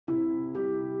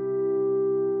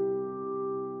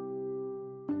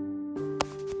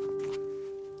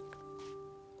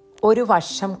ഒരു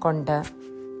വർഷം കൊണ്ട്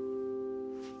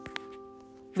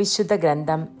വിശുദ്ധ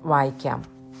ഗ്രന്ഥം വായിക്കാം.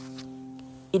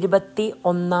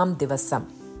 21-ാം ദിവസം.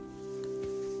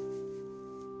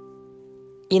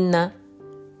 ഇന്ന്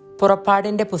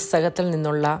പുറപ്പാടിൻ്റെ പുസ്തകത്തിൽ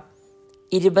നിന്നുള്ള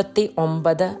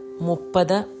 29,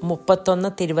 30,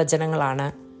 31 തിരുവചനങ്ങളാണ്,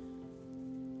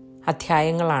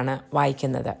 അധ്യായങ്ങളാണ്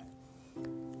വായിക്കുന്നത്.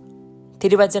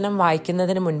 തിരുവചനം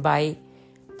വായിക്കുന്നതിന് മുൻപായി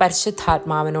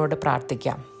പരിശുദ്ധാത്മാവിനോട്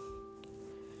പ്രാർത്ഥിക്കാം.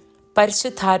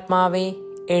 പരിശുദ്ധാത്മാവേ,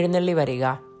 എഴുന്നള്ളി വരിക.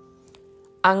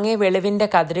 അങ്ങേ വെളിവിൻ്റെ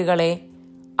കതിരുകളെ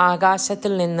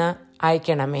ആകാശത്തിൽ നിന്ന്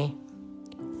അയക്കണമേ.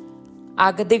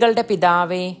 അഗതികളുടെ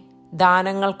പിതാവേ,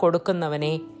 ദാനങ്ങൾ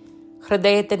കൊടുക്കുന്നവനെ,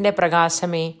 ഹൃദയത്തിൻ്റെ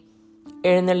പ്രകാശമേ,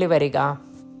 എഴുന്നള്ളി വരിക.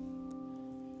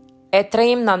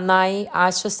 എത്രയും നന്നായി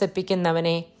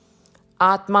ആശ്വസിപ്പിക്കുന്നവനെ,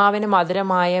 ആത്മാവിന്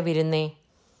മധുരമായ വിരുന്നേ,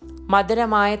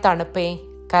 മധുരമായ തണുപ്പേ,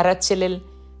 കരച്ചിലിൽ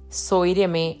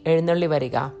സ്വൈര്യമേ, എഴുന്നള്ളി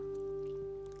വരിക.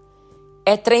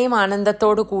 എത്രയും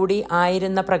ആനന്ദത്തോടു കൂടി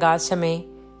ആയിരുന്ന പ്രകാശമേ,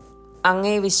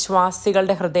 അങ്ങേ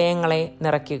വിശ്വാസികളുടെ ഹൃദയങ്ങളെ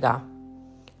നിറയ്ക്കുക.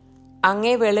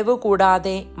 അങ്ങേ വെളിവ്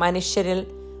കൂടാതെ മനുഷ്യരിൽ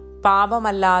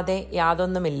പാപമല്ലാതെ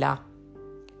യാതൊന്നുമില്ല.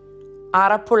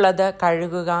 അറപ്പുള്ളത്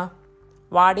കഴുകുക,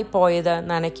 വാടിപ്പോയത്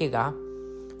നനയ്ക്കുക,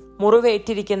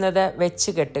 മുറിവേറ്റിരിക്കുന്നത്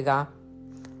വെച്ച് കെട്ടുക,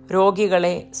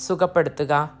 രോഗികളെ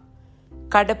സുഖപ്പെടുത്തുക,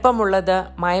 കടുപ്പമുള്ളത്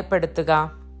മയപ്പെടുത്തുക,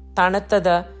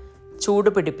 തണുത്തത് ചൂട്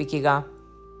പിടിപ്പിക്കുക,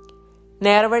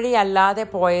 നേർവഴിയല്ലാതെ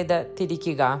പോയത്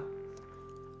തിരിക്കുക.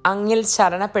 അങ്ങിൽ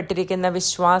ശരണപ്പെട്ടിരിക്കുന്ന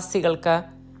വിശ്വാസികൾക്ക്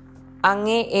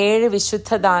അങ്ങേ 7 വിശുദ്ധ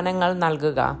ദാനങ്ങൾ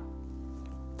നൽകുക.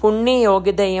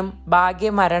 പുണ്യയോഗ്യതയും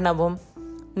ഭാഗ്യമരണവും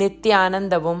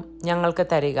നിത്യാനന്ദവും ഞങ്ങൾക്ക്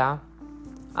തരിക.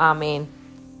 ആമേൻ.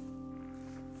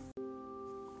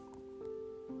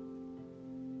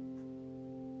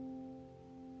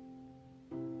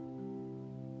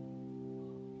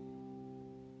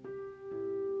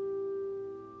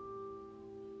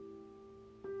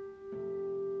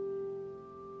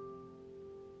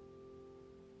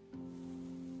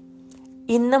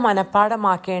 ഇന്ന്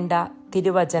മനഃപ്പാഠമാക്കേണ്ട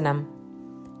തിരുവചനം: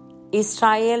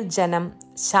 ഇസ്രായേൽ ജനം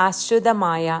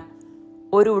ശാശ്വതമായ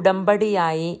ഒരു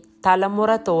ഉടമ്പടിയായി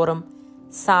തലമുറ തോറും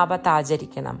സാബത്ത്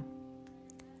ആചരിക്കണം.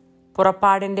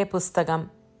 പുറപ്പാടിൻ്റെ പുസ്തകം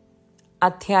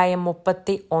അധ്യായം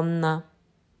 31,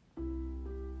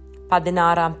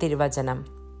 16 തിരുവചനം.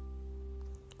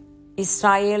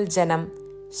 ഇസ്രായേൽ ജനം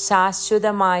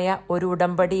ശാശ്വതമായ ഒരു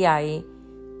ഉടമ്പടിയായി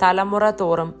തലമുറ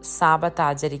തോറും സാബത്ത്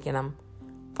ആചരിക്കണം.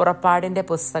 പുറപ്പാടിൻ്റെ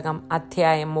പുസ്തകം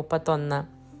അധ്യായം 31,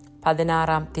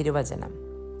 16 തിരുവചനം.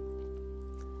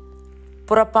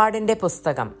 പുറപ്പാടിൻ്റെ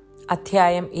പുസ്തകം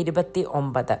അധ്യായം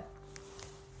 29.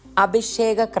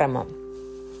 അഭിഷേകക്രമം.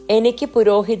 എനിക്ക്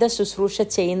പുരോഹിത ശുശ്രൂഷ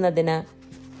ചെയ്യുന്നതിന്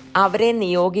അവരെ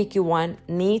നിയോഗിക്കുവാൻ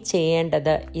നീ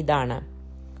ചെയ്യേണ്ടത് ഇതാണ്: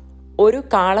 ഒരു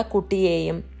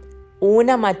കാളക്കുട്ടിയെയും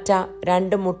ഊനമറ്റ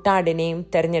 2 മുട്ടാടിനെയും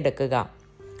തിരഞ്ഞെടുക്കുക.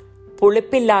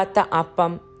 പുളിപ്പില്ലാത്ത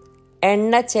അപ്പം,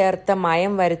 എണ്ണ ചേർത്ത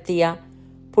മയം വരുത്തിയ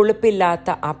പുളിപ്പില്ലാത്ത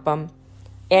അപ്പം,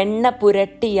 എണ്ണ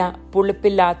പുരട്ടിയ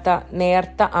പുളിപ്പില്ലാത്ത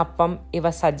നേർത്ത അപ്പം ഇവ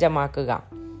സജ്ജമാക്കുക.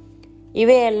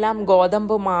 ഇവയെല്ലാം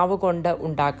ഗോതമ്പ് മാവ് കൊണ്ട്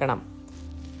ഉണ്ടാക്കണം.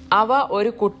 അവ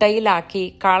ഒരു കുട്ടയിലാക്കി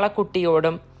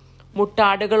കാളക്കുട്ടിയോടും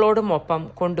മുട്ടാടുകളോടുമൊപ്പം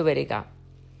കൊണ്ടുവരിക.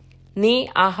 നീ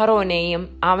അഹറോനെയും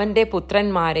അവൻ്റെ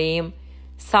പുത്രന്മാരെയും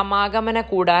സമാഗമന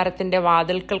കൂടാരത്തിൻ്റെ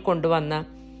വാതിൽക്കൽ കൊണ്ടുവന്ന്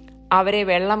അവരെ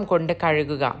വെള്ളം കൊണ്ട്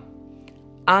കഴുകുക.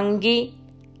 അങ്കി,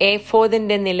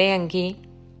 ഏഫോദിൻ്റെ നിലയങ്കി,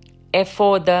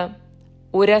 എഫോദ്,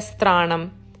 ഉരസ്ത്രാണം,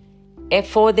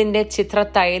 എഫോദിൻ്റെ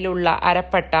ചിത്രത്തൈലുള്ള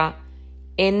അരപ്പട്ട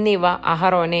എന്നിവ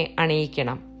അഹറോനെ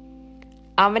അണിയിക്കണം.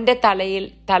 അവൻ്റെ തലയിൽ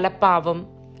തലപ്പാവും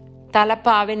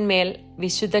തലപ്പാവിന്മേൽ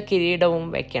വിശുദ്ധ കിരീടവും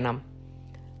വയ്ക്കണം.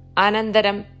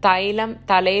 അനന്തരം തൈലം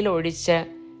തലയിൽ ഒഴിച്ച്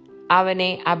അവനെ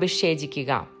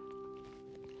അഭിഷേചിക്കുക.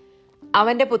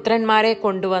 അവൻ്റെ പുത്രന്മാരെ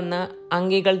കൊണ്ടുവന്ന്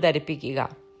അങ്കികൾ ധരിപ്പിക്കുക.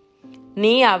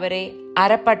 നീ അവരെ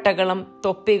അരപ്പട്ടകളും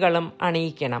തൊപ്പികളും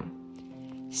അണിയിക്കണം.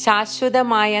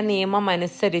 ശാശ്വതമായ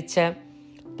നിയമമനുസരിച്ച്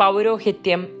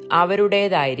പൗരോഹിത്യം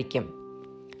അവരുടേതായിരിക്കും.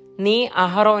 നീ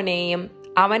അഹറോനെയും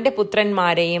അവൻ്റെ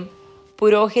പുത്രന്മാരെയും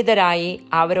പുരോഹിതരായി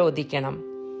അവരോധിക്കണം.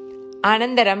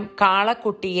 അനന്തരം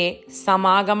കാളക്കുട്ടിയെ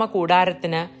സമാഗമ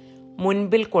കൂടാരത്തിന്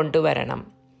മുൻപിൽ കൊണ്ടുവരണം.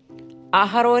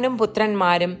 അഹറോനും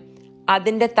പുത്രന്മാരും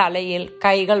അതിൻ്റെ തലയിൽ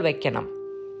കൈകൾ വയ്ക്കണം.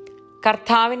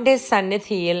 കർത്താവിൻ്റെ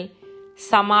സന്നിധിയിൽ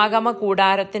സമാഗമ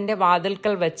കൂടാരത്തിൻ്റെ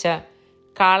വാതിൽക്കൽ വെച്ച്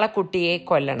കാളക്കുട്ടിയെ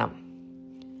കൊല്ലണം.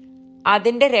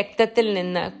 അതിൻ്റെ രക്തത്തിൽ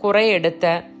നിന്ന്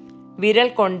കുറെയെടുത്ത് വിരൽ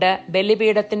കൊണ്ട്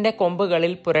ബലിപീഠത്തിൻ്റെ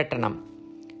കൊമ്പുകളിൽ പുരട്ടണം.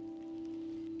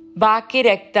 ബാക്കി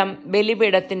രക്തം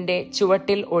ബലിപീഠത്തിൻ്റെ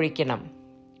ചുവട്ടിൽ ഒഴിക്കണം.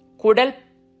 കുടൽ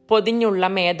പൊതിഞ്ഞുള്ള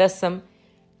മേധസ്സും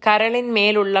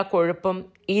കരളിന്മേലുള്ള കൊഴുപ്പും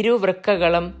 2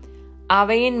 വൃക്കകളും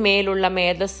അവയിന്മേലുള്ള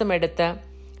മേധസ്സും എടുത്ത്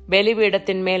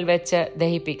ബലിപീഠത്തിന്മേൽ വെച്ച്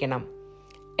ദഹിപ്പിക്കണം.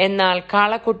 എന്നാൽ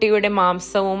കാളക്കുട്ടിയുടെ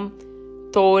മാംസവും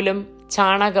തോലും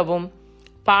ചാണകവും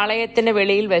പാളയത്തിന്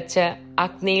വെളിയിൽ വെച്ച്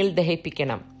അഗ്നിയിൽ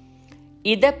ദഹിപ്പിക്കണം.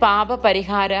 ഇത്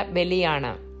പാപപരിഹാര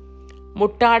ബലിയാണ്.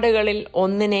 മുട്ടാടുകളിൽ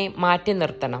ഒന്നിനെ മാറ്റി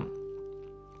നിർത്തണം.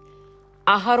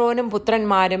 അഹറോനും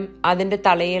പുത്രന്മാരും അതിന്റെ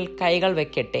തലയിൽ കൈകൾ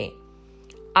വെക്കട്ടെ.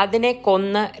 അതിനെ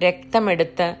കൊന്ന്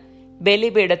രക്തമെടുത്ത്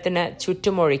ബലിപീഠത്തിന്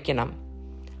ചുറ്റുമൊഴിക്കണം.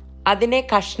 അതിനെ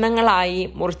കഷ്ണങ്ങളായി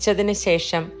മുറിച്ചതിന്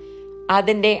ശേഷം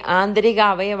അതിന്റെ ആന്തരിക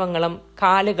അവയവങ്ങളും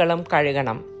കാലുകളും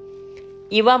കഴുകണം.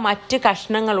 ഇവ മറ്റു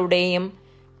കഷ്ണങ്ങളുടെയും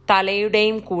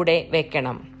തലയുടെയും കൂടെ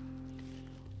വെക്കണം.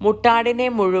 മുട്ടാടിനെ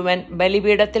മുഴുവൻ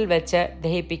ബലിപീഠത്തിൽ വെച്ച്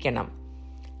ദഹിപ്പിക്കണം.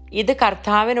 ഇത്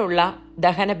കർത്താവിനുള്ള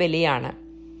ദഹനബലിയാണ്,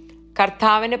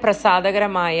 കർത്താവിന്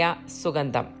പ്രസാദകരമായ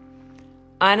സുഗന്ധം.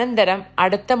 അനന്തരം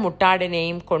അടുത്ത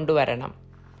മുട്ടാടിനെയും കൊണ്ടുവരണം.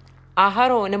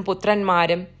 അഹറോനും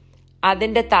പുത്രന്മാരും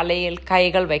അതിന്റെ തലയിൽ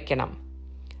കൈകൾ വയ്ക്കണം.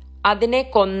 അതിനെ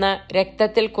കൊന്ന്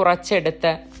രക്തത്തിൽ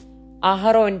കുറച്ചെടുത്ത്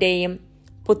അഹറോന്റെയും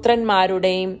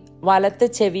പുത്രന്മാരുടെയും വലത്ത്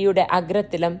ചെവിയുടെ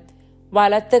അഗ്രത്തിലും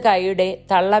വലത്ത് കൈയുടെ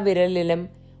തള്ളവിരലിലും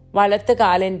വലത്ത്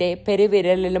കാലിന്റെ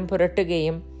പെരുവിരലിലും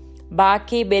പുരട്ടുകയും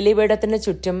ബാക്കി ബലിപീഠത്തിന്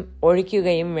ചുറ്റും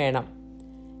ഒഴിക്കുകയും വേണം.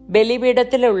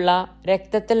 ബലിപീഠത്തിലുള്ള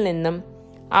രക്തത്തിൽ നിന്നും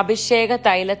അഭിഷേക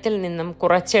തൈലത്തിൽ നിന്നും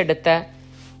കുറച്ചെടുത്ത്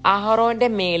അഹറോന്റെ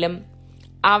മേലും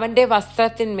അവന്റെ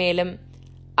വസ്ത്രത്തിന്മേലും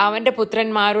അവന്റെ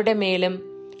പുത്രന്മാരുടെ മേലും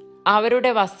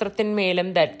അവരുടെ വസ്ത്രത്തിന്മേലും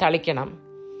തളിക്കണം.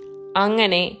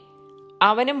 അങ്ങനെ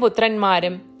അവനും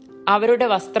പുത്രന്മാരും അവരുടെ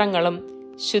വസ്ത്രങ്ങളും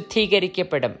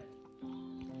ശുദ്ധീകരിക്കപ്പെടും.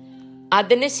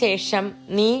 അതിനുശേഷം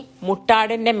നീ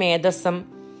മുട്ടാടിന്റെ മേധസ്സും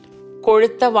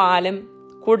കൊഴുത്ത വാലും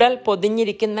കുടൽ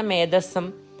പൊതിഞ്ഞിരിക്കുന്ന മേധസ്സും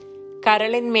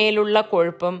കരളിന്മേലുള്ള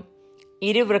കൊഴുപ്പും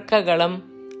ഇരുവൃക്കകളും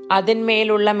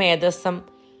അതിന്മേലുള്ള മേധസ്സും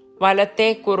വലത്തെ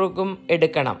കുറുകും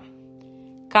എടുക്കണം.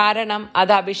 കാരണം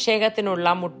അത്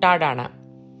അഭിഷേകത്തിനുള്ള മുട്ടാടാണ്.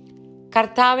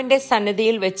 കർത്താവിന്റെ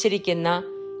സന്നിധിയിൽ വെച്ചിരിക്കുന്ന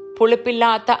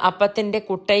പുളിപ്പില്ലാത്ത അപ്പത്തിന്റെ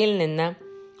കുട്ടയിൽ നിന്ന്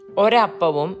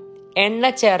ഒരപ്പവും എണ്ണ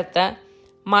ചേർത്ത്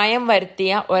മയം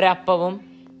വരുത്തിയ ഒരപ്പവും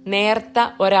നേർത്ത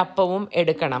ഒരപ്പവും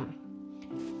എടുക്കണം.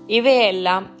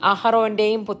 ഇവയെല്ലാം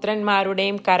അഹറോന്റെയും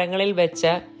പുത്രന്മാരുടെയും കരങ്ങളിൽ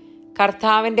വെച്ച്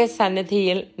കർത്താവിന്റെ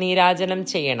സന്നിധിയിൽ നീരാജനം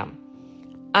ചെയ്യണം.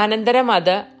 അനന്തരം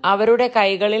അത് അവരുടെ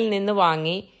കൈകളിൽ നിന്ന്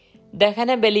വാങ്ങി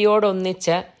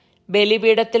ദഹനബലിയോടൊന്നിച്ച്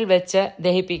ബലിപീഠത്തിൽ വെച്ച്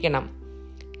ദഹിപ്പിക്കണം.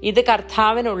 ഇത്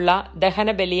കർത്താവിനുള്ള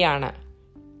ദഹനബലിയാണ്.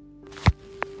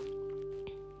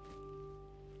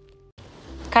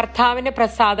 കർത്താവിന്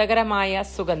പ്രസാദകരമായ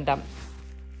സുഗന്ധം.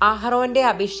 അഹറോന്റെ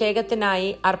അഭിഷേകത്തിനായി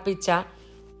അർപ്പിച്ച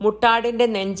മുട്ടാടിന്റെ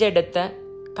നെഞ്ചെടുത്ത്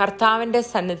കർത്താവിന്റെ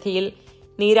സന്നിധിയിൽ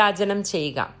നീരാജനം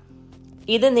ചെയ്യുക.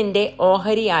 ഇത് നിന്റെ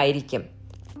ഓഹരി ആയിരിക്കും.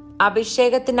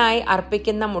 അഭിഷേകത്തിനായി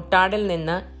അർപ്പിക്കുന്ന മുട്ടാടിൽ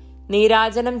നിന്ന്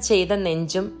നീരാജനം ചെയ്ത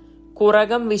നെഞ്ചും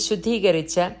കുറകം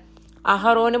വിശുദ്ധീകരിച്ച്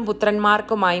അഹറോനും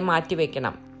പുത്രന്മാർക്കുമായി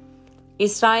മാറ്റിവെക്കണം.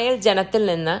 ഇസ്രായേൽ ജനത്തിൽ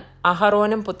നിന്ന്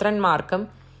അഹറോനും പുത്രന്മാർക്കും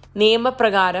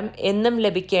നിയമപ്രകാരം എന്നും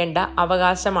ലഭിക്കേണ്ട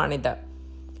അവകാശമാണിത്.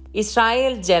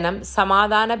 ഇസ്രായേൽ ജനം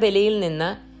സമാധാന ബലിയിൽ നിന്ന്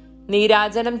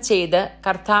നീരാജനം ചെയ്ത്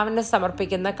കർത്താവിന്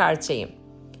സമർപ്പിക്കുന്ന കാഴ്ചയും.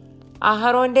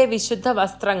 അഹറോന്റെ വിശുദ്ധ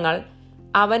വസ്ത്രങ്ങൾ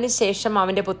അവന് ശേഷം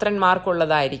അവന്റെ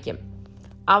പുത്രന്മാർക്കുള്ളതായിരിക്കും.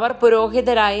 അവർ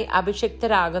പുരോഹിതരായി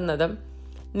അഭിഷിക്തരാകുന്നതും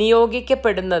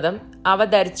നിയോഗിക്കപ്പെടുന്നതും അവ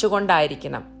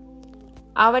ധരിച്ചുകൊണ്ടായിരിക്കണം.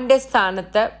 അവന്റെ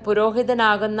സ്ഥാനത്ത്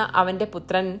പുരോഹിതനാകുന്ന അവന്റെ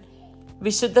പുത്രൻ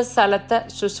വിശുദ്ധ സ്ഥലത്ത്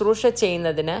ശുശ്രൂഷ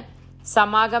ചെയ്യുന്നതിന്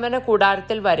സമാഗമന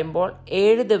കൂടാരത്തിൽ വരുമ്പോൾ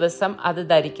 7 ദിവസം അത്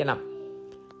ധരിക്കണം.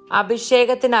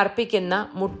 അഭിഷേകത്തിന് അർപ്പിക്കുന്ന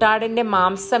മുട്ടാടിന്റെ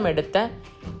മാംസമെടുത്ത്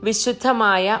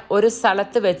വിശുദ്ധമായ ഒരു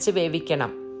സ്ഥലത്ത് വെച്ച്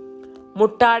വേവിക്കണം.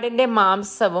 മുട്ടാടിന്റെ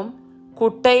മാംസവും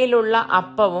കുട്ടയിലുള്ള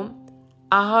അപ്പവും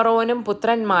അഹറോനും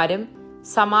പുത്രന്മാരും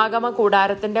സമാഗമ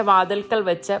കൂടാരത്തിന്റെ വാതിൽക്കൽ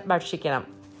വെച്ച് ഭക്ഷിക്കണം.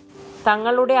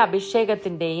 തങ്ങളുടെ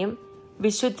അഭിഷേകത്തിന്റെയും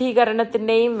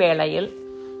വിശുദ്ധീകരണത്തിന്റെയും വേളയിൽ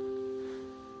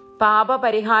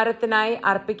പാപപരിഹാരത്തിനായി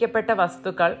അർപ്പിക്കപ്പെട്ട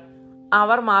വസ്തുക്കൾ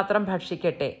അവർ മാത്രം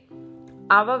ഭക്ഷിക്കട്ടെ.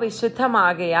 അവ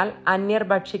വിശുദ്ധമാകയാൽ അന്യർ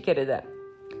ഭക്ഷിക്കരുത്.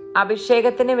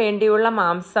 അഭിഷേകത്തിന് വേണ്ടിയുള്ള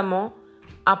മാംസമോ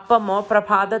അപ്പമോ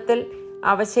പ്രഭാതത്തിൽ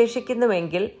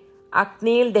അവശേഷിക്കുന്നുവെങ്കിൽ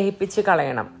അഗ്നിയിൽ ദഹിപ്പിച്ചു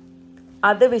കളയണം.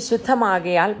 അത്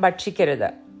വിശുദ്ധമാകയാൽ ഭക്ഷിക്കരുത്.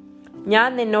 ഞാൻ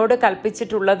നിന്നോട്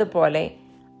കൽപ്പിച്ചിട്ടുള്ളതുപോലെ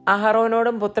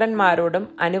അഹറോനോടും പുത്രന്മാരോടും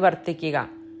അനുവർത്തിക്കുക.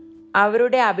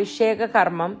 അവരുടെ അഭിഷേക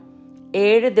കർമ്മം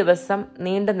 7 ദിവസം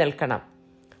നീണ്ടു നിൽക്കണം.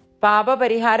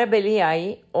 പാപപരിഹാര ബലിയായി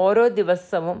ഓരോ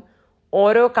ദിവസവും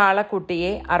ഓരോ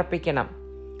കാളക്കുട്ടിയെ അർപ്പിക്കണം.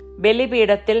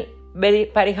 ബലിപീഠത്തിൽ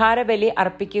പരിഹാര ബലി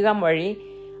അർപ്പിക്കുക വഴി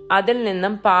അതിൽ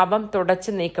നിന്നും പാപം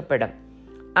തുടച്ചു നീക്കപ്പെടും.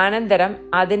 അനന്തരം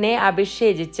അതിനെ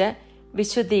അഭിഷേചിച്ച്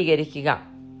വിശുദ്ധീകരിക്കുക.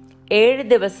 7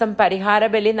 ദിവസം പരിഹാര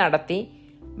ബലി നടത്തി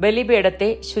ബലിപീഠത്തെ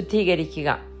ശുദ്ധീകരിക്കുക.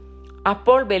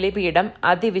 അപ്പോൾ ബലിപീഠം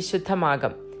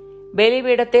അതിവിശുദ്ധമാകും.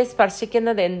 ബലിപീഠത്തെ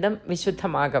സ്പർശിക്കുന്നതെന്തും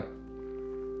വിശുദ്ധമാകും.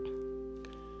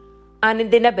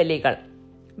 അനുദിന ബലികൾ.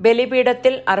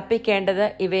 ബലിപീഠത്തിൽ അർപ്പിക്കേണ്ടത്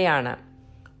ഇവയാണ്: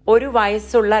 1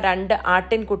 വയസ്സുള്ള 2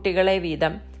 ആട്ടിൻകുട്ടികളെ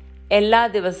വീതം എല്ലാ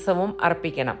ദിവസവും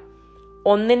അർപ്പിക്കണം.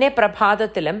 ഒന്നിനെ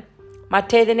പ്രഭാതത്തിലും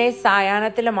മറ്റേതിനെ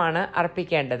സായാഹ്നത്തിലുമാണ്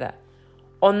അർപ്പിക്കേണ്ടത്.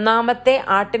 ഒന്നാമത്തെ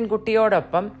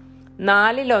ആട്ടിൻകുട്ടിയോടൊപ്പം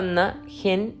 4/1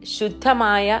 ഹിൻ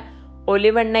ശുദ്ധമായ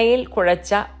ഒലിവെണ്ണയിൽ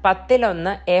കുഴച്ച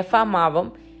 10/1 ഏഫാ മാവും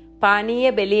പാനീയ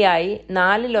ബലിയായി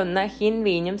 4/1 ഹിൻ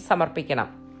വീഞ്ഞും സമർപ്പിക്കണം.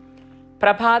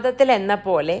 പ്രഭാതത്തിൽ എന്ന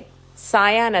പോലെ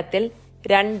സായാഹ്നത്തിൽ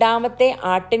രണ്ടാമത്തെ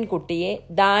ആട്ടിൻകുട്ടിയെ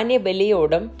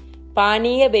ധാന്യബലിയോടും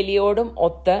പാനീയ ബലിയോടും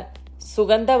ഒത്ത്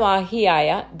സുഗന്ധവാഹിയായ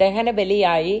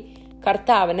ദഹനബലിയായി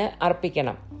കർത്താവിന്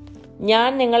അർപ്പിക്കണം. ഞാൻ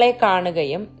നിങ്ങളെ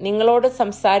കാണുകയും നിങ്ങളോട്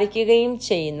സംസാരിക്കുകയും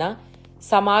ചെയ്യുന്ന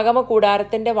സമാഗമ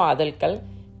കൂടാരത്തിന്റെ വാതിൽക്കൽ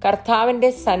കർത്താവിന്റെ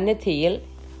സന്നിധിയിൽ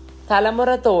തലമുറ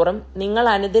തോറും നിങ്ങൾ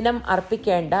അനുദിനം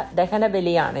അർപ്പിക്കേണ്ട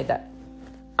ദഹനബലിയാണിത്.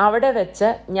 അവിടെ വെച്ച്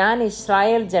ഞാൻ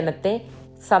ഇസ്രായേൽ ജനത്തെ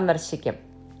സന്ദർശിക്കും.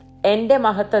 എന്റെ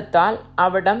മഹത്വത്താൽ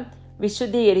അവിടം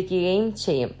വിശുദ്ധീകരിക്കുകയും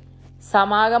ചെയ്യും.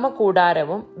 സമാഗമ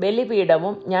കൂടാരവും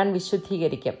ബലിപീഠവും ഞാൻ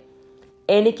വിശുദ്ധീകരിക്കും.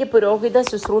 എനിക്ക് പുരോഹിത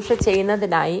ശുശ്രൂഷ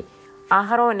ചെയ്യുന്നതിനായി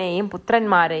അഹറോനെയും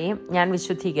പുത്രന്മാരെയും ഞാൻ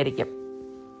വിശുദ്ധീകരിക്കും.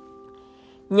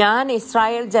 ഞാൻ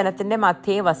ഇസ്രായേൽ ജനത്തിന്റെ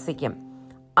മധ്യേ വസിക്കും.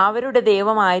 അവരുടെ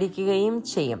ദൈവമായിരിക്കുകയും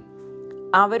ചെയ്യും.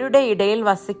 അവരുടെ ഇടയിൽ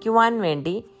വസിക്കുവാൻ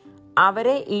വേണ്ടി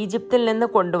അവരെ ഈജിപ്തിൽ നിന്ന്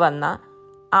കൊണ്ടുവന്ന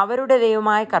അവരുടെ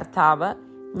ദൈവമായ കർത്താവ്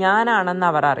ഞാനാണെന്ന്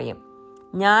അവർ അറിയും.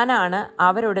 ഞാനാണ്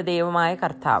അവരുടെ ദൈവമായ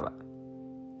കർത്താവ്.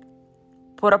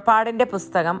 പുറപ്പാടിന്റെ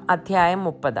പുസ്തകം അധ്യായം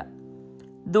 30.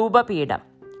 ധൂപപീഠം.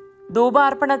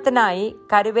 ധൂപാർപ്പണത്തിനായി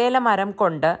കരുവേല മരം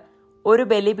കൊണ്ട് ഒരു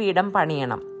ബലിപീഠം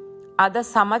പണിയണം. അത്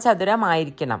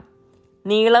സമചതുരമായിരിക്കണം.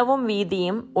 നീളവും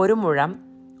വീതിയും 1 മുഴം,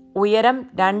 ഉയരം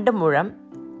 2 മുഴം,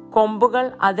 കൊമ്പുകൾ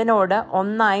അതിനോട്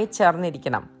ഒന്നായി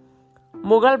ചേർന്നിരിക്കണം.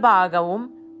 മുകൾ ഭാഗവും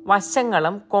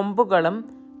വശങ്ങളും കൊമ്പുകളും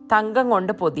തങ്കം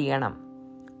കൊണ്ട് പൊതിയണം.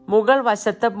 മുകൾ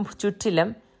വശത്ത് ചുറ്റിലും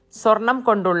സ്വർണം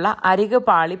കൊണ്ടുള്ള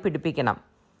അരികുപാളി പിടിപ്പിക്കണം.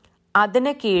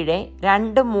 അതിന് കീഴെ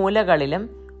 2 മൂലകളിലും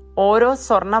ഓരോ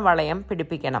സ്വർണവളയം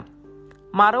പിടിപ്പിക്കണം.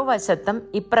 മറുവശത്തും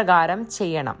ഇപ്രകാരം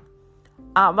ചെയ്യണം.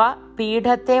 അവ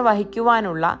പീഠത്തെ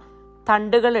വഹിക്കുവാനുള്ള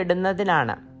തണ്ടുകൾ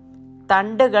ഇടുന്നതിനാണ്.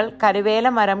 തണ്ടുകൾ കരുവേല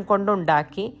മരം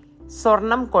കൊണ്ടുണ്ടാക്കി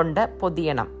സ്വർണം കൊണ്ട്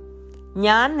പൊതിയണം.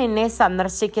 ഞാൻ നിന്നെ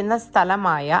സന്ദർശിക്കുന്ന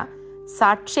സ്ഥലമായ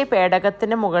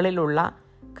സാക്ഷ്യപേടകത്തിന് മുകളിലുള്ള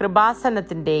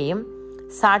കൃപാസനത്തിന്റെയും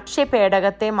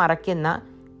സാക്ഷ്യപേടകത്തെ മറയ്ക്കുന്ന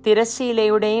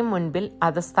തിരശ്ശീലയുടെയും മുൻപിൽ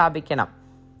അത് സ്ഥാപിക്കണം.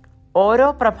 ഓരോ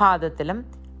പ്രഭാതത്തിലും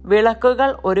വിളക്കുകൾ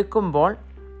ഒരുക്കുമ്പോൾ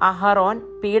അഹറോൻ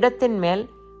പീഠത്തിന്മേൽ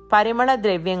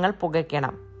പരിമളദ്രവ്യങ്ങൾ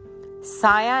പുകയ്ക്കണം.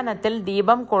 സായാഹ്നത്തിൽ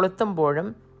ദീപം കൊളുത്തുമ്പോഴും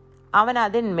അവൻ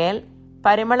അതിന്മേൽ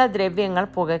പരിമളദ്രവ്യങ്ങൾ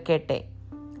പുകയ്ക്കട്ടെ.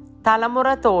 തലമുറ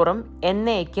തോറും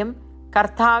എന്നേക്കും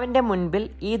കർത്താവിന്റെ മുൻപിൽ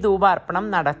ഈ ധൂപാർപ്പണം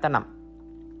നടത്തണം.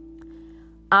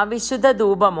 അവിശുദ്ധ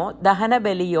ധൂപമോ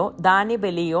ദഹനബലിയോ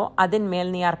ധാന്യബലിയോ അതിന്മേൽ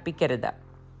നീ അർപ്പിക്കരുത്.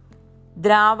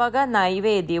 ദ്രാവക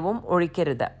നൈവേദ്യവും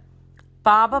ഒഴിക്കരുത്.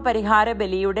 പാപപരിഹാര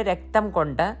ബലിയുടെ രക്തം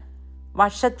കൊണ്ട്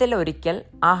വർഷത്തിൽ ഒരിക്കൽ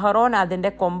അഹറോൻ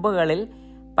അതിന്റെ കൊമ്പുകളിൽ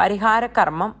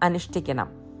പരിഹാരകർമ്മം അനുഷ്ഠിക്കണം.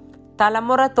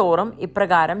 തലമുറ തോറും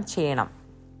ഇപ്രകാരം ചെയ്യണം.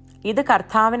 ഇത്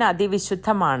കർത്താവിന്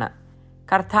അതിവിശുദ്ധമാണ്.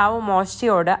 കർത്താവ്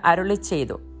മോശയോട് അരുളി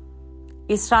ചെയ്തു: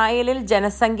 ഇസ്രായേലിൽ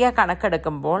ജനസംഖ്യ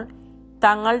കണക്കെടുക്കുമ്പോൾ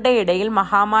തങ്ങളുടെ ഇടയിൽ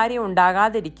മഹാമാരി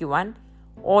ഉണ്ടാകാതിരിക്കുവാൻ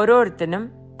ഓരോരുത്തരും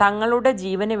തങ്ങളുടെ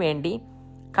ജീവന് വേണ്ടി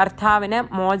കർത്താവിന്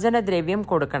മോചനദ്രവ്യം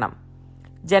കൊടുക്കണം.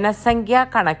 ജനസംഖ്യ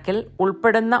കണക്കിൽ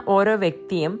ഉൾപ്പെടുന്ന ഓരോ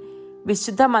വ്യക്തിയും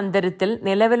വിശുദ്ധ മന്ദിരത്തിൽ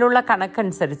നിലവിലുള്ള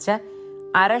കണക്കനുസരിച്ച്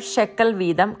 1/2 ഷെക്കൽ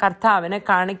വീതം കർത്താവിന്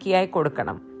കാണിക്കയായി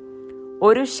കൊടുക്കണം.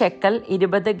 1 ഷെക്കൽ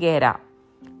 20 ഗേര.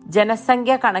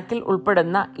 ജനസംഖ്യ കണക്കിൽ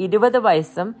ഉൾപ്പെടുന്ന 20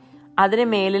 വയസ്സും അതിനു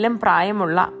മേലിലും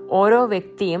പ്രായമുള്ള ഓരോ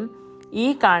വ്യക്തിയും ഈ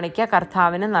കാണിക്ക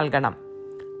കർത്താവിന് നൽകണം.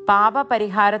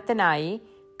 പാപപരിഹാരത്തിനായി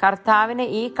കർത്താവിന്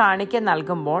ഈ കാണിക്ക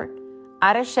നൽകുമ്പോൾ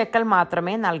 1/2 ഷെക്കൽ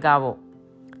മാത്രമേ നൽകാവൂ.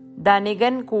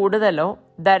 ധനികൻ കൂടുതലോ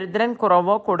ദരിദ്രൻ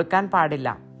കുറവോ കൊടുക്കാൻ പാടില്ല.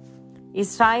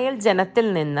 ഇസ്രായേൽ ജനത്തിൽ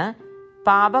നിന്ന്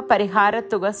പാപപരിഹാര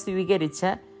തുക സ്വീകരിച്ച്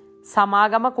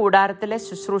സമാഗമ കൂടാരത്തിലെ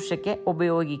ശുശ്രൂഷയ്ക്ക്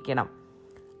ഉപയോഗിക്കണം.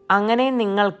 അങ്ങനെ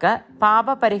നിങ്ങൾക്ക്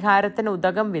പാപപരിഹാരത്തിന്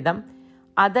ഉതകും വിധം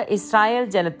അത് ഇസ്രായേൽ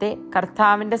ജനത്തെ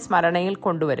കർത്താവിന്റെ സ്മരണയിൽ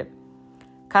കൊണ്ടുവരും.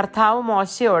 കർത്താവ്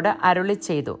മോശയോട് അരുളി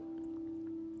ചെയ്തു: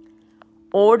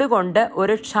 ഓടുകൊണ്ട്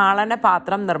ഒരു ക്ഷാളന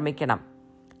പാത്രം നിർമ്മിക്കണം.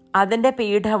 അതിന്റെ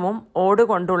പീഠവും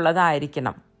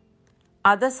ഓടുകൊണ്ടുള്ളതായിരിക്കണം.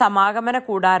 അത് സമാഗമന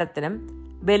കൂടാരത്തിനും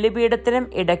ബലിപീഠത്തിനും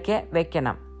ഇടയ്ക്ക്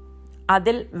വെക്കണം.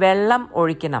 അതിൽ വെള്ളം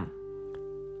ഒഴിക്കണം.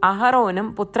 അഹറോനും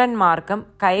പുത്രന്മാർക്കും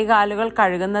കൈകാലുകൾ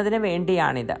കഴുകുന്നതിന്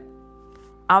വേണ്ടിയാണിത്.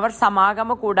 അവർ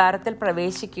സമാഗമ കൂടാരത്തിൽ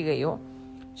പ്രവേശിക്കുകയോ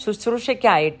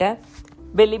ശുശ്രൂഷയ്ക്കായിട്ട്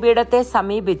ബലിപീഠത്തെ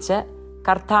സമീപിച്ച്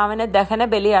കർത്താവിന്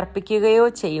ദഹനബലി അർപ്പിക്കുകയോ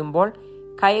ചെയ്യുമ്പോൾ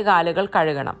കൈകാലുകൾ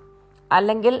കഴുകണം,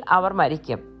 അല്ലെങ്കിൽ അവർ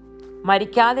മരിക്കും.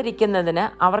 മരിക്കാതിരിക്കുന്നതിന്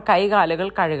അവർ കൈകാലുകൾ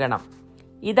കഴുകണം.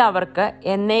 ഇത് അവർക്ക്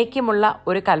എന്നേക്കുമുള്ള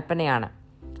ഒരു കൽപ്പനയാണ്,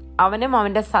 അവനും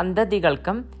അവൻ്റെ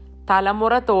സന്തതികൾക്കും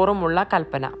തലമുറ തോറുമുള്ള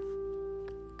കൽപ്പന.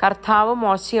 കർത്താവ്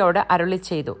മോശയോട് അരുളി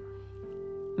ചെയ്തു,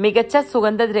 മികച്ച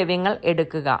സുഗന്ധദ്രവ്യങ്ങൾ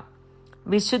എടുക്കുക.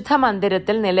 വിശുദ്ധ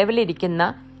മന്ദിരത്തിൽ നിലവിലിരിക്കുന്ന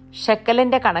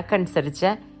ഷെക്കലിന്റെ കണക്കനുസരിച്ച്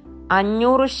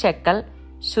 500 ഷെക്കൽ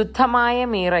ശുദ്ധമായ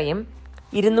മീറയും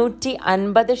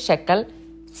 250 ഷെക്കൽ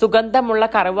സുഗന്ധമുള്ള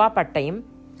കറുവാപ്പട്ടയും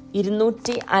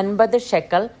 250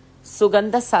 ഷെക്കൽ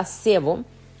സുഗന്ധ സസ്യവും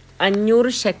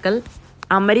 500 ഷെക്കൽ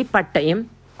അമരിപ്പട്ടയും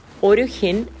 1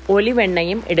 ഹിൻ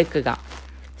ഒലിവെണ്ണയും എടുക്കുക.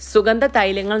 സുഗന്ധ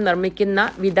തൈലങ്ങൾ നിർമ്മിക്കുന്ന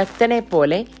വിദഗ്ധനെ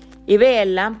പോലെ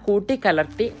ഇവയെല്ലാം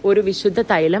കൂട്ടിക്കലർത്തി ഒരു വിശുദ്ധ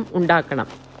തൈലം ഉണ്ടാക്കണം.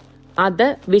 അത്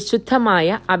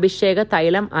വിശുദ്ധമായ അഭിഷേക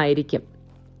തൈലം ആയിരിക്കും.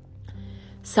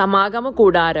 സമാഗമ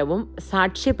കൂടാരവും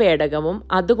സാക്ഷ്യപേടകവും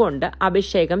അതുകൊണ്ട്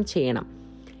അഭിഷേകം ചെയ്യണം.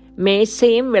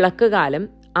 മേശയും വിളക്കുകാലും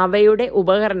അവയുടെ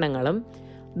ഉപകരണങ്ങളും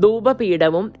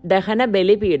ധൂപപീഠവും ദഹന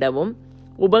ബലിപീഠവും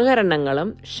ഉപകരണങ്ങളും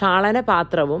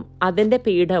ഷാളനപാത്രവും അതിൻ്റെ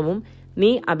പീഠവും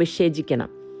നീ അഭിഷേചിക്കണം.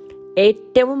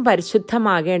 ഏറ്റവും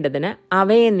പരിശുദ്ധമാകേണ്ടതിന്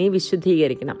അവയെ നീ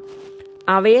വിശുദ്ധീകരിക്കണം.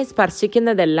 അവയെ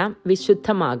സ്പർശിക്കുന്നതെല്ലാം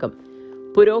വിശുദ്ധമാകും.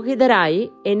 പുരോഹിതരായി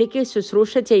എനിക്ക്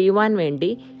ശുശ്രൂഷ ചെയ്യുവാൻ വേണ്ടി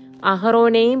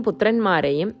അഹറോനെയും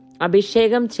പുത്രന്മാരെയും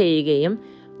അഭിഷേകം ചെയ്യുകയും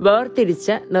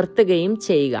വേർതിരിച്ച് നിർത്തുകയും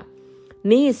ചെയ്യുക.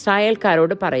 നീ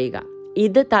ഇസ്രായേൽക്കാരോട് പറയുക,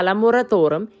 ഇത് തലമുറ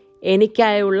തോറും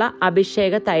എനിക്കായുള്ള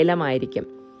അഭിഷേക തൈലമായിരിക്കും.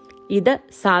 ഇത്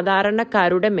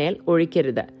സാധാരണക്കാരുടെ മേൽ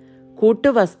ഒഴിക്കരുത്.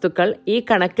 കൂട്ടുവസ്തുക്കൾ ഈ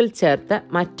കണക്കിൽ ചേർത്ത്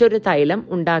മറ്റൊരു തൈലം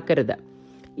ഉണ്ടാക്കരുത്.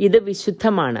 ഇത്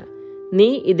വിശുദ്ധമാണ്. നീ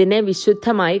ഇതിനെ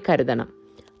വിശുദ്ധമായി കരുതണം.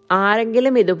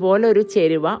 ആരെങ്കിലും ഇതുപോലൊരു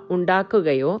ചേരുവ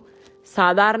ഉണ്ടാക്കുകയോ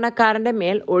സാധാരണക്കാരന്റെ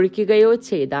മേൽ ഒഴിക്കുകയോ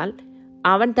ചെയ്താൽ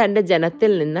അവൻ തന്റെ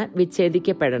ജനത്തിൽ നിന്ന്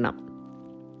വിച്ഛേദിക്കപ്പെടണം.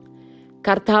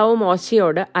 കർത്താവ്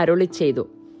മോശയോട് അരുളി ചെയ്തു,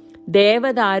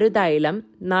 ദേവദാരു തൈലം,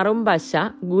 നറുംപശ,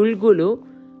 ഗുൽഗുലു,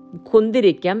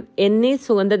 കുന്തിരിക്കം എന്നീ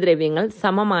സുഗന്ധദ്രവ്യങ്ങൾ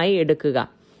സമമായി എടുക്കുക.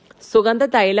 സുഗന്ധ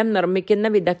തൈലം നിർമ്മിക്കുന്ന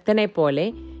വിദഗ്ധനെ പോലെ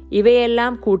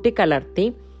ഇവയെല്ലാം കൂട്ടിക്കലർത്തി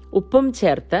ഉപ്പും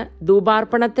ചേർത്ത്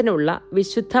ധൂപാർപ്പണത്തിനുള്ള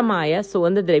വിശുദ്ധമായ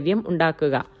സുഗന്ധദ്രവ്യം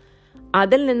ഉണ്ടാക്കുക.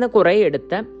 അതിൽ നിന്ന് കുറെ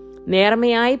എടുത്ത്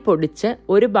നേർമയായി പൊടിച്ച്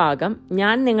ഒരു ഭാഗം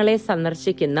ഞാൻ നിങ്ങളെ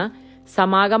സന്ദർശിക്കുന്ന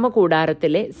സമാഗമ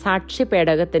കൂടാരത്തിലെ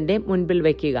സാക്ഷ്യപേടകത്തിന്റെ മുൻപിൽ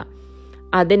വയ്ക്കുക.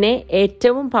 അതിനെ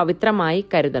ഏറ്റവും പവിത്രമായി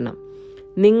കരുതണം.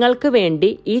 നിങ്ങൾക്ക് വേണ്ടി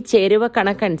ഈ ചേരുവ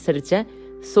കണക്കനുസരിച്ച്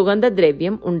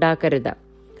സുഗന്ധദ്രവ്യം ഉണ്ടാക്കരുത്.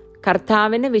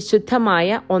 കർത്താവിന്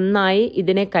വിശുദ്ധമായ ഒന്നായി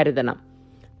ഇതിനെ കരുതണം.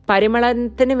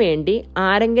 പരിമളത്തിന് വേണ്ടി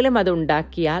ആരെങ്കിലും അത്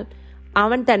ഉണ്ടാക്കിയാൽ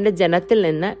അവൻ തന്റെ ജനത്തിൽ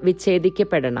നിന്ന്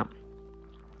വിച്ഛേദിക്കപ്പെടണം.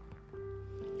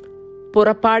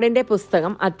 പുറപ്പാടിന്റെ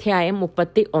പുസ്തകം അധ്യായം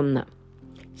 31.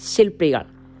 ശില്പികൾ.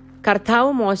 കർത്താവ്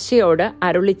മോശയോട്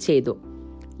അരുളി ചെയ്തു,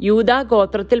 യൂദാ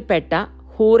ഗോത്രത്തിൽപ്പെട്ട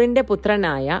ഹൂറിന്റെ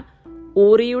പുത്രനായ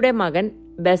ഊറിയുടെ മകൻ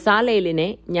ബസാലേലിനെ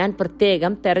ഞാൻ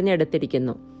പ്രത്യേകം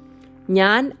തെരഞ്ഞെടുത്തിരിക്കുന്നു.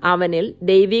 ഞാൻ അവനിൽ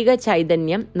ദൈവിക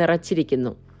ചൈതന്യം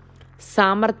നിറച്ചിരിക്കുന്നു.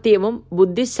 സാമർത്ഥ്യവും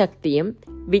ബുദ്ധിശക്തിയും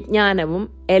വിജ്ഞാനവും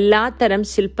എല്ലാത്തരം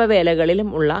ശില്പവേലകളിലും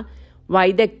ഉള്ള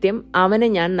വൈദഗ്ധ്യം അവന്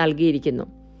ഞാൻ നൽകിയിരിക്കുന്നു.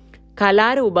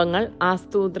 കലാരൂപങ്ങൾ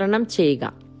ആസൂത്രണം ചെയ്യുക.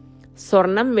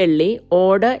 സ്വർണം, വെള്ളി,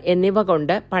 ഓട് എന്നിവ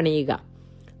കൊണ്ട് പണിയുക.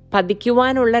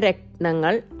 പതിക്കുവാനുള്ള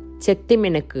രത്നങ്ങൾ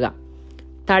ചെത്തിമിനുക്കുക.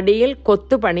 തടിയിൽ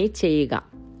കൊത്തുപണി ചെയ്യുക.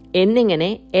 എന്നിങ്ങനെ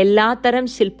എല്ലാത്തരം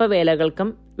ശില്പവേലകൾക്കും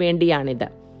വേണ്ടിയാണിത്.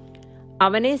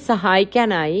 അവനെ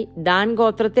സഹായിക്കാനായി ദാൻ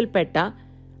ഗോത്രത്തിൽപ്പെട്ട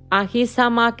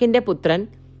അഹീസാമാക്കിന്റെ പുത്രൻ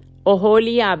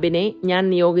ഒഹോലിയാബിനെ ഞാൻ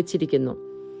നിയോഗിച്ചിരിക്കുന്നു.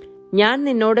 ഞാൻ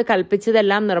നിന്നോട്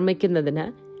കൽപ്പിച്ചതെല്ലാം നിർമ്മിക്കുന്നതിന്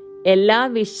എല്ലാ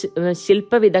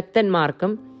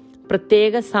ശില്പവിദഗ്ധന്മാർക്കും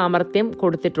പ്രത്യേക സാമർത്ഥ്യം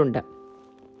കൊടുത്തിട്ടുണ്ട്.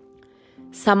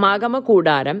 സമാഗമ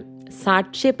കൂടാരം,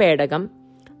 സാക്ഷ്യപേടകം,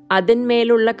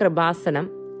 അതിന്മേലുള്ള കൃപാസനം,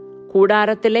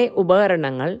 കൂടാരത്തിലെ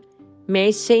ഉപകരണങ്ങൾ,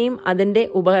 മേശയും അതിൻ്റെ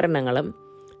ഉപകരണങ്ങളും,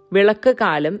 വിളക്ക്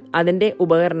കാലും അതിൻ്റെ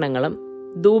ഉപകരണങ്ങളും,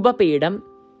 ധൂപപീഠം,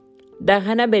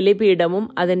 ദഹനബലിപീഠവും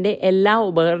അതിൻ്റെ എല്ലാ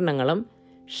ഉപകരണങ്ങളും,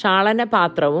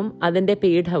 ഷാളനപാത്രവും അതിൻ്റെ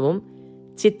പീഠവും,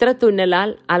 ചിത്രത്തുന്നലാൽ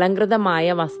അലങ്കൃതമായ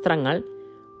വസ്ത്രങ്ങൾ,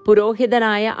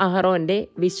 പുരോഹിതനായ അഹറോന്റെ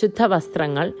വിശുദ്ധ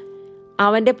വസ്ത്രങ്ങൾ,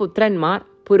 അവന്റെ പുത്രന്മാർ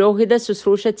പുരോഹിത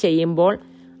ശുശ്രൂഷ ചെയ്യുമ്പോൾ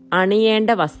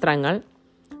അണിയേണ്ട വസ്ത്രങ്ങൾ,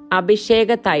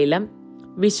 അഭിഷേക തൈലം,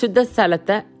 വിശുദ്ധ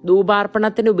സ്ഥലത്ത്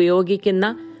ധൂപാർപ്പണത്തിന് ഉപയോഗിക്കുന്ന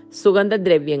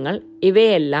സുഗന്ധദ്രവ്യങ്ങൾ,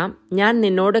 ഇവയെല്ലാം ഞാൻ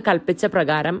നിന്നോട് കൽപ്പിച്ച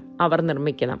പ്രകാരം അവർ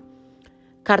നിർമ്മിക്കണം.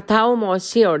 കർത്താവ്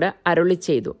മോശയോട് അരുളി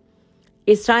ചെയ്തു,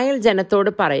 ഇസ്രായേൽ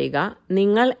ജനത്തോട് പറയുക,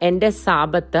 നിങ്ങൾ എൻ്റെ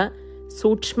സാബത്ത്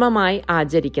സൂക്ഷ്മമായി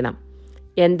ആചരിക്കണം.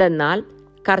 എന്തെന്നാൽ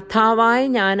കർത്താവായ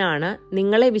ഞാനാണ്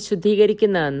നിങ്ങളെ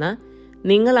വിശുദ്ധീകരിക്കുന്നതെന്ന്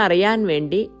നിങ്ങൾ അറിയാൻ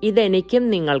വേണ്ടി ഇതെനിക്കും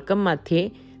നിങ്ങൾക്കും മധ്യേ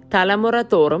തലമുറ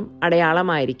തോറും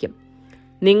അടയാളമായിരിക്കും.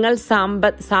 നിങ്ങൾ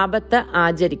സാബത്ത്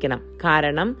ആചരിക്കണം,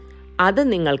 കാരണം അത്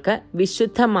നിങ്ങൾക്ക്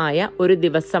വിശുദ്ധമായ ഒരു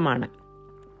ദിവസമാണ്.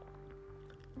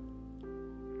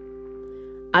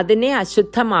 അതിനെ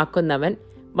അശുദ്ധമാക്കുന്നവൻ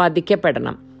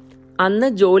വധിക്കപ്പെടണം. അന്ന്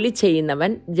ജോലി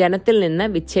ചെയ്യുന്നവൻ ജനത്തിൽ നിന്ന്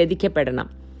വിച്ഛേദിക്കപ്പെടണം.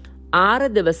 6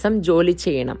 ദിവസം ജോലി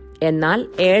ചെയ്യണം, എന്നാൽ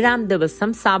 7-ാം ദിവസം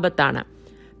സാബത്താണ്,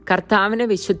 കർത്താവിന്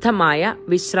വിശുദ്ധമായ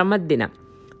വിശ്രമദിനം.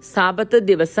 സാബത്ത്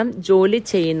ദിവസം ജോലി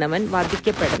ചെയ്യുന്നവൻ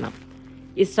വധിക്കപ്പെടണം.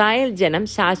 ഇസ്രായേൽ ജനം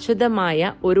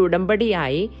ശാശ്വതമായ ഒരു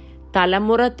ഉടമ്പടിയായി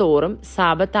തലമുറ തോറും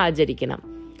സാബത്ത് ആചരിക്കണം.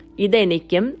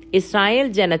 ഇതെനിക്കും ഇസ്രായേൽ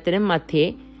ജനത്തിനും മധ്യേ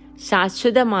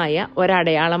ശാശ്വതമായ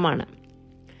ഒരടയാളമാണ്.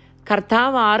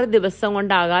 കർത്താവ് 6 ദിവസം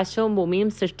കൊണ്ട് ആകാശവും ഭൂമിയും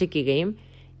സൃഷ്ടിക്കുകയും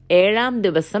 7-ാം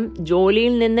ദിവസം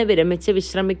ജോലിയിൽ നിന്ന് വിരമിച്ച്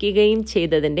വിശ്രമിക്കുകയും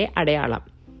ചെയ്തതിൻ്റെ അടയാളം.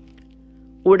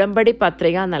 ഉടമ്പടി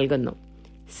പത്രിക നൽകുന്നു.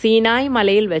 സീനായ്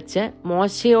മലയിൽ വെച്ച്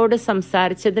മോശയോട്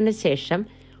സംസാരിച്ചതിന് ശേഷം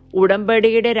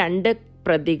ഉടമ്പടിയുടെ 2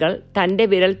 പ്രതികൾ തൻ്റെ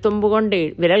വിരൽ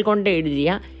കൊണ്ട് എഴുതിയ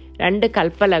 2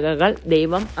 കൽപ്പലകകൾ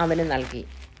ദൈവം അവന് നൽകി.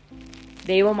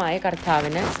 ദൈവമായ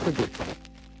കർത്താവിന് സ്തുതി.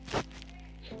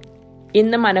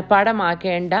 ഇന്ന്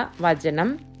മനഃപ്പാഠമാക്കേണ്ട വചനം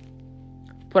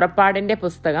പുറപ്പാടിൻ്റെ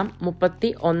പുസ്തകം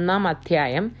 31-ാം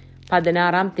അധ്യായം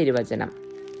 16-ാം തിരുവചനം.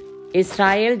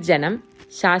 ഇസ്രായേൽ ജനം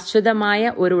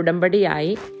ശാശ്വതമായ ഒരു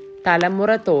ഉടമ്പടിയായി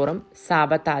തലമുറ തോറും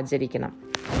സാബത്ത് ആചരിക്കണം.